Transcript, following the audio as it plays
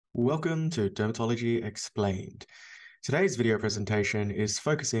Welcome to Dermatology Explained. Today's video presentation is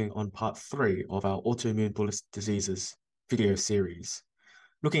focusing on part 3 of our autoimmune bullous diseases video series,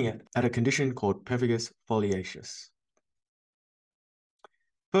 looking at a condition called Pemphigus Foliaceus.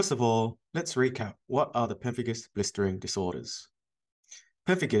 First of all, let's recap what are the pemphigus blistering disorders.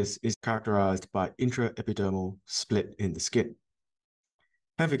 Pemphigus is characterized by intraepidermal split in the skin.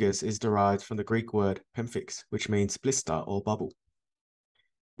 Pemphigus is derived from the Greek word pemphix, which means blister or bubble.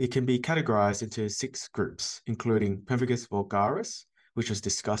 It can be categorized into 6 groups, including Pemphigus vulgaris, which was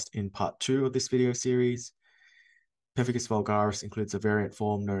discussed in part 2 of this video series. Pemphigus vulgaris includes a variant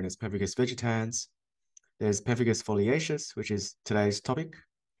form known as Pemphigus vegetans. There's Pemphigus foliaceus, which is today's topic.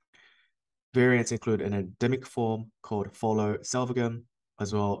 Variants include an endemic form called selvagem,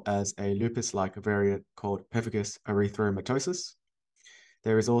 as well as a lupus-like variant called Pemphigus erythematosus.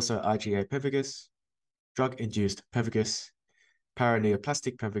 There is also IgA pemphigus, drug-induced pemphigus,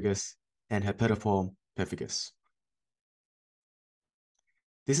 paraneoplastic pemphigus, and herpetiform pemphigus.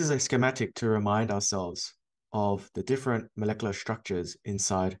 This is a schematic to remind ourselves of the different molecular structures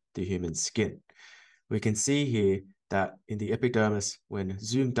inside the human skin. We can see here that in the epidermis, when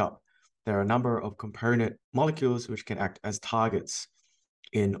zoomed up, there are a number of component molecules which can act as targets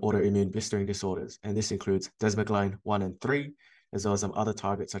in autoimmune blistering disorders, and this includes desmoglein 1 and 3, as well as some other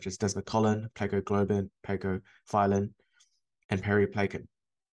targets such as desmocollin, plakoglobin, plakophilin, and periplakin.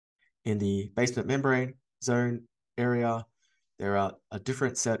 In the basement membrane zone area, there are a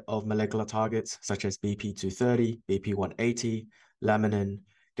different set of molecular targets such as BP230, BP180, laminin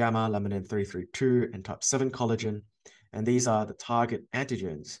gamma, laminin 332, and type 7 collagen. And these are the target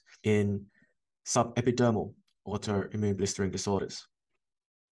antigens in subepidermal autoimmune blistering disorders.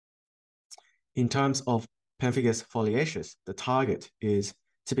 In terms of Pemphigus foliaceus, the target is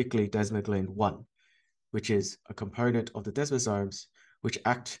typically desmoglein 1, which is a component of the desmosomes which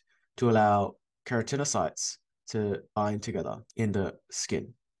act to allow keratinocytes to bind together in the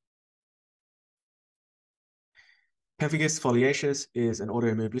skin. Pemphigus foliaceus is an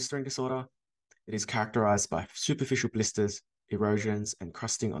autoimmune blistering disorder. It is characterized by superficial blisters, erosions, and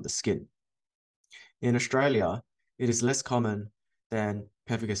crusting on the skin. In Australia, it is less common than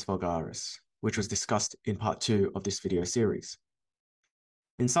Pemphigus vulgaris, which was discussed in part 2 of this video series.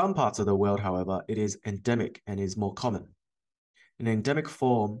 In some parts of the world, however, it is endemic and is more common. An endemic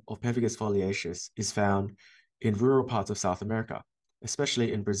form of Pemphigus foliaceus is found in rural parts of South America,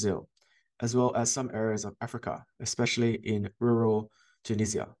 especially in Brazil, as well as some areas of Africa, especially in rural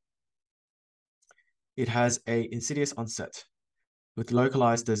Tunisia. It has an insidious onset, with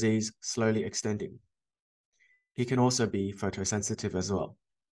localized disease slowly extending. It can also be photosensitive as well.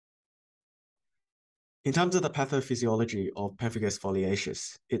 In terms of the pathophysiology of Pemphigus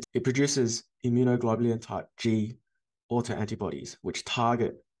foliaceus, it produces immunoglobulin type G autoantibodies, which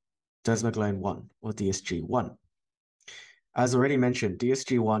target desmoglein 1 or DSG1. As already mentioned,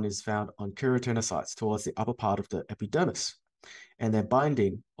 DSG1 is found on keratinocytes towards the upper part of the epidermis, and their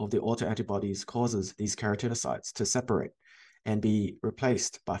binding of the autoantibodies causes these keratinocytes to separate and be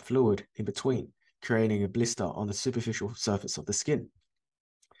replaced by fluid in between, creating a blister on the superficial surface of the skin.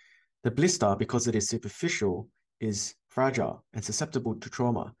 The blister, because it is superficial, is fragile and susceptible to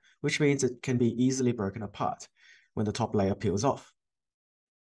trauma, which means it can be easily broken apart when the top layer peels off.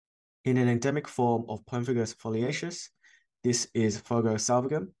 In an endemic form of Pemphigus foliaceus, this is Fogo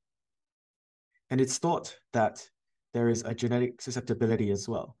selvagem, and it's thought that there is a genetic susceptibility as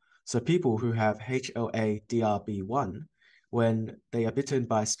well. So people who have HLA-DRB1, when they are bitten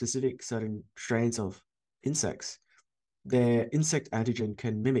by specific certain strains of insects, their insect antigen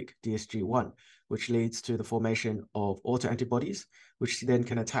can mimic DSG1, which leads to the formation of autoantibodies, which then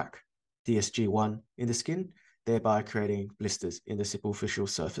can attack DSG1 in the skin, thereby creating blisters in the superficial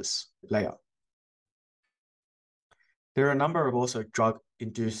surface layer. There are a number of also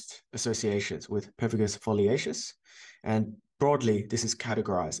drug-induced associations with Pemphigus foliaceus, and broadly, this is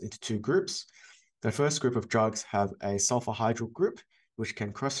categorized into 2 groups. The first group of drugs have a sulfur-hydryl group, which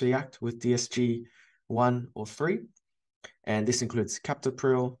can cross-react with DSG1 or 3, and this includes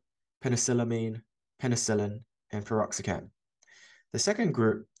captopril, penicillamine, penicillin, and piroxicam. The second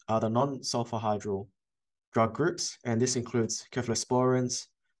group are the non-sulfur-hydryl drug groups, and this includes cephalosporins,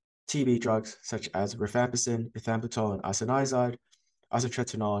 TB drugs such as rifampicin, ethambutol, and isoniazid,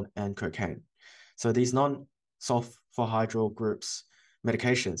 isotretinoin, and cocaine. So these non-sulfur-hydryl groups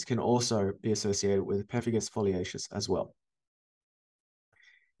medications can also be associated with Pemphigus foliaceus as well.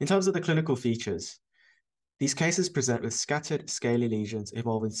 In terms of the clinical features, these cases present with scattered, scaly lesions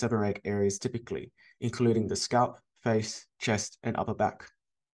involving seborrheic areas typically, including the scalp, face, chest, and upper back.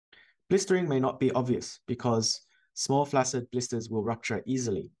 Blistering may not be obvious because small flaccid blisters will rupture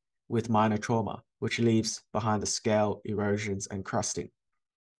easily, with minor trauma, which leaves behind the scale, erosions, and crusting.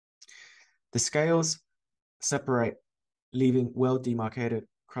 The scales separate, leaving well-demarcated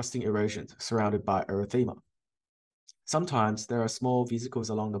crusting erosions surrounded by erythema. Sometimes there are small vesicles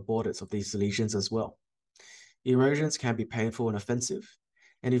along the borders of these lesions as well. Erosions can be painful and offensive,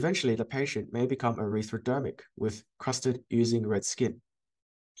 and eventually the patient may become erythrodermic with crusted, oozing red skin.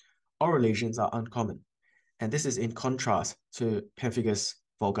 Oral lesions are uncommon, and this is in contrast to Pemphigus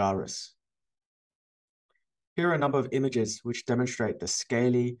vulgaris. Here are a number of images which demonstrate the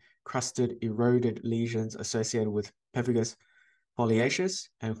scaly, crusted, eroded lesions associated with Pemphigus foliaceus,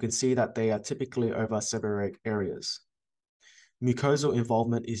 and we can see that they are typically over seborrheic areas. Mucosal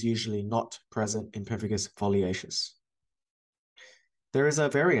involvement is usually not present in Pemphigus foliaceus. There is a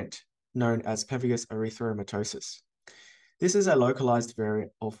variant known as Pemphigus erythematosus. This is a localized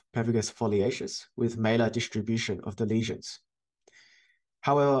variant of Pemphigus foliaceus with malar distribution of the lesions.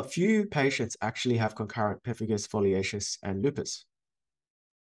 However, few patients actually have concurrent Pemphigus foliaceus and lupus.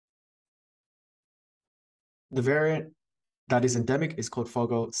 The variant that is endemic is called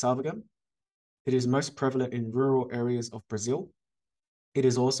Fogo selvagem. It is most prevalent in rural areas of Brazil. It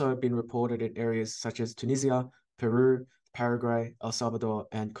has also been reported in areas such as Tunisia, Peru, Paraguay, El Salvador,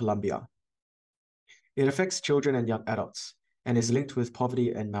 and Colombia. It affects children and young adults and is linked with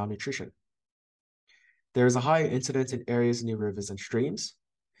poverty and malnutrition. There is a higher incidence in areas near rivers and streams.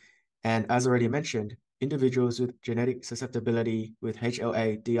 And as already mentioned, individuals with genetic susceptibility with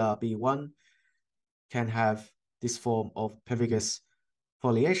HLA-DRB1 can have this form of Pemphigus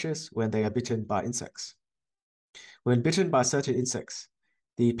foliaceus when they are bitten by insects. When bitten by certain insects,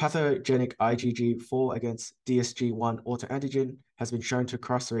 the pathogenic IgG4 against DSG1 autoantigen has been shown to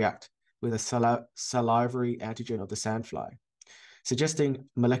cross-react with a salivary antigen of the sandfly, suggesting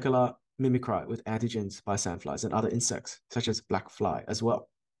molecular mimicry with antigens by sandflies and other insects, such as black fly as well.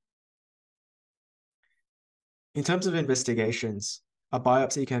 In terms of investigations, a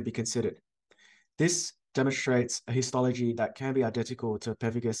biopsy can be considered. This demonstrates a histology that can be identical to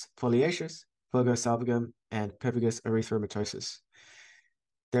Pemphigus foliaceus, Fogo selvagem, and Pemphigus erythematosus.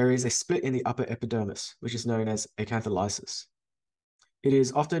 There is a split in the upper epidermis, which is known as acantholysis. It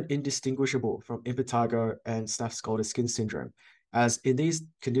is often indistinguishable from impetigo and staph skin syndrome, as in these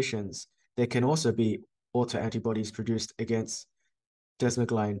conditions, there can also be autoantibodies produced against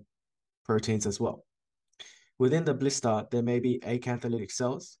desmoglein proteins as well. Within the blister, there may be acantholytic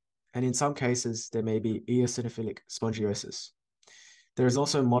cells, and in some cases, there may be eosinophilic spongiosis. There is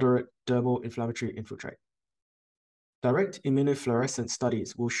also moderate dermal inflammatory infiltrate. Direct immunofluorescence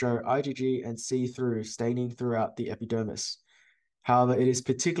studies will show IgG and see-through staining throughout the epidermis. However, it is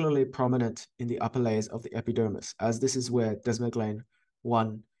particularly prominent in the upper layers of the epidermis, as this is where desmoglein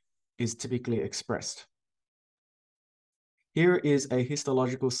 1 is typically expressed. Here is a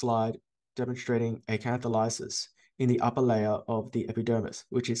histological slide demonstrating acantholysis in the upper layer of the epidermis,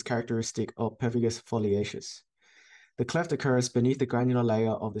 which is characteristic of Pemphigus foliaceus. The cleft occurs beneath the granular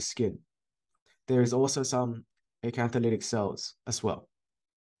layer of the skin. There is also some acantholytic cells as well.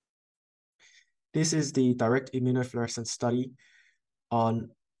 This is the direct immunofluorescence study on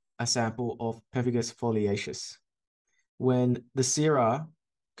a sample of Pemphigus foliaceus. When the sera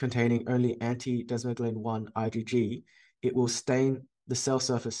containing only anti-desmoglein 1 IgG, it will stain the cell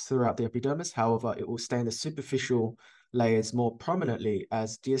surface throughout the epidermis. However, it will stain the superficial layers more prominently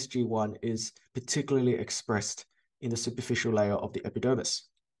as DSG1 is particularly expressed in the superficial layer of the epidermis.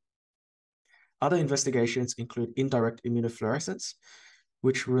 Other investigations include indirect immunofluorescence,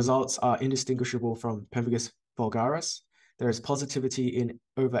 which results are indistinguishable from Pemphigus vulgaris. There is positivity in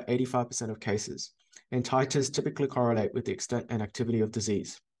over 85% of cases, and titers typically correlate with the extent and activity of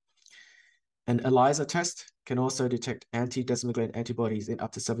disease. An ELISA test can also detect anti-desmoglein antibodies in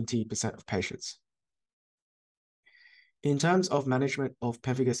up to 70% of patients. In terms of management of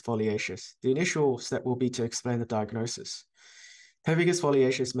Pemphigus foliaceus, the initial step will be to explain the diagnosis. Pemphigus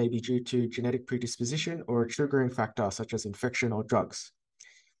foliaceus may be due to genetic predisposition or a triggering factor such as infection or drugs.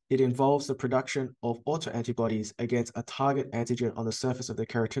 It involves the production of autoantibodies against a target antigen on the surface of the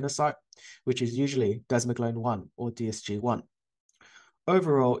keratinocyte, which is usually desmoglein 1 or DSG1.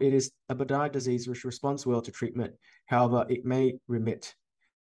 Overall, it is a benign disease which responds well to treatment. However, it may remit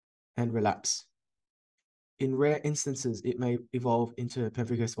and relapse. In rare instances, it may evolve into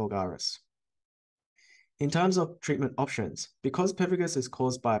Pemphigus vulgaris. In terms of treatment options, because pemphigus is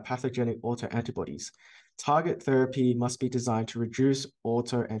caused by pathogenic autoantibodies, target therapy must be designed to reduce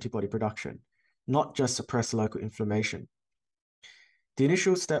autoantibody production, not just suppress local inflammation. The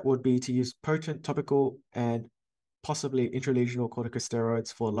initial step would be to use potent topical and possibly intralesional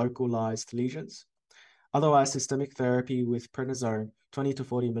corticosteroids for localized lesions. Otherwise, systemic therapy with prednisone 20 to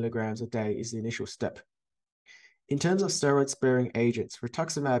 40 milligrams a day is the initial step. In terms of steroid-sparing agents,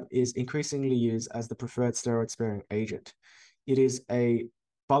 rituximab is increasingly used as the preferred steroid-sparing agent. It is a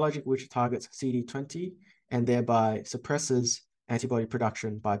biologic which targets CD20 and thereby suppresses antibody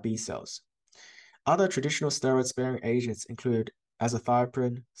production by B cells. Other traditional steroid-sparing agents include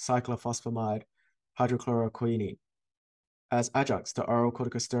azathioprine, cyclophosphamide, hydrochloroquine as adjuncts to oral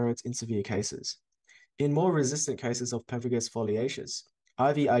corticosteroids in severe cases. In more resistant cases of Pemphigus foliaceus,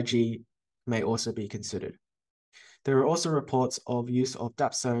 IVIG may also be considered. There are also reports of use of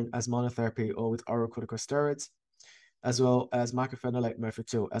dapsone as monotherapy or with oral corticosteroids, as well as mycophenolate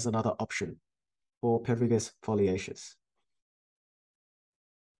mofetil as another option for Pemphigus foliaceus.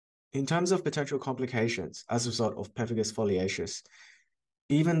 In terms of potential complications as a result of Pemphigus foliaceus,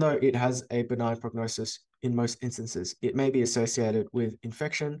 even though it has a benign prognosis in most instances, it may be associated with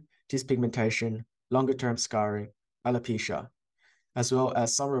infection, dyspigmentation, longer-term scarring, alopecia, as well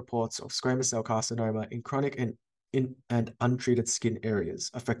as some reports of squamous cell carcinoma in chronic and untreated skin areas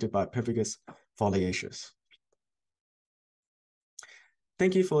affected by Pemphigus foliaceus.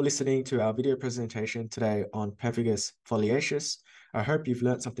 Thank you for listening to our video presentation today on Pemphigus foliaceus. I hope you've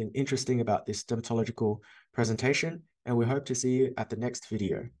learned something interesting about this dermatological presentation, and we hope to see you at the next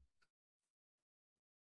video.